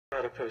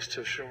adipose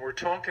tissue. And we're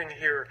talking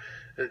here,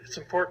 it's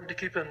important to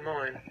keep in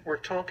mind, we're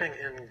talking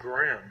in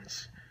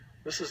grams.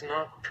 This is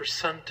not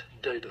percent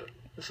data.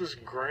 This is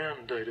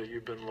gram data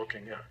you've been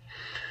looking at.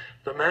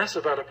 The mass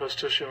of adipose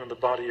tissue in the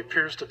body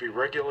appears to be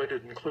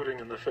regulated, including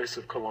in the face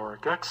of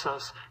caloric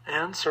excess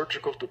and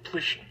surgical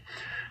depletion.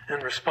 In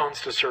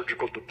response to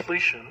surgical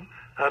depletion,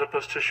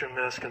 adipose tissue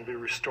mass can be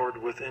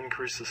restored with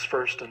increases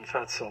first in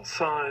fat cell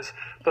size,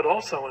 but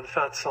also in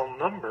fat cell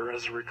number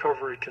as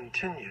recovery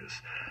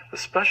continues,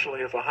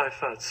 especially if a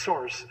high-fat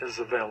source is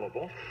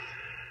available.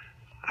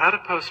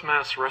 Adipose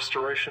mass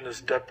restoration is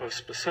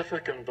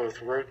depot-specific in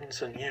both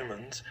rodents and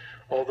humans,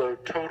 although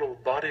total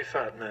body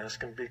fat mass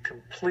can be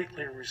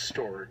completely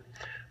restored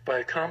by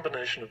a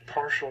combination of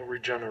partial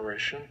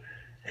regeneration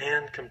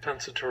and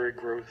compensatory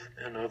growth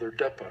in other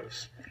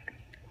depots.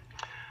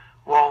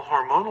 While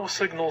hormonal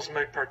signals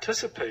may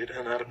participate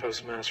in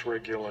adipose mass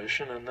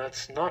regulation, and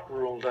that's not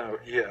ruled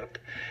out yet,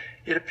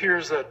 it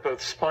appears that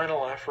both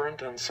spinal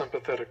afferent and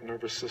sympathetic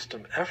nervous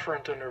system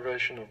efferent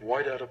innervation of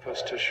white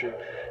adipose tissue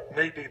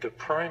may be the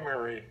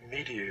primary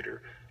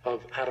mediator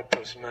of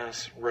adipose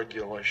mass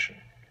regulation.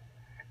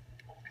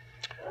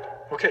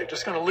 Okay,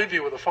 just going to leave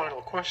you with a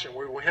final question.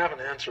 We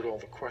haven't answered all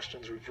the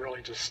questions. We've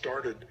really just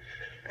started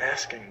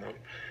asking them.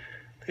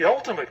 The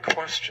ultimate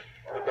question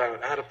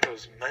about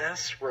adipose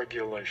mass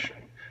regulation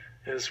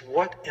is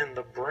what in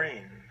the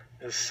brain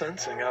is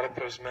sensing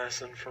adipose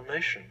mass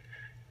information,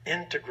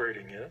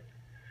 integrating it,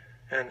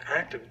 and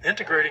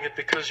integrating it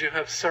because you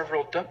have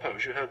several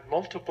depots, you have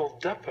multiple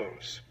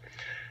depots,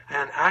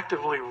 and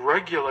actively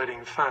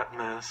regulating fat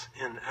mass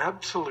in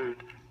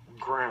absolute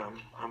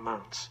gram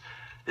amounts.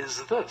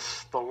 Is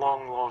this the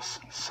long loss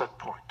set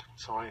point?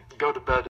 So I go to bed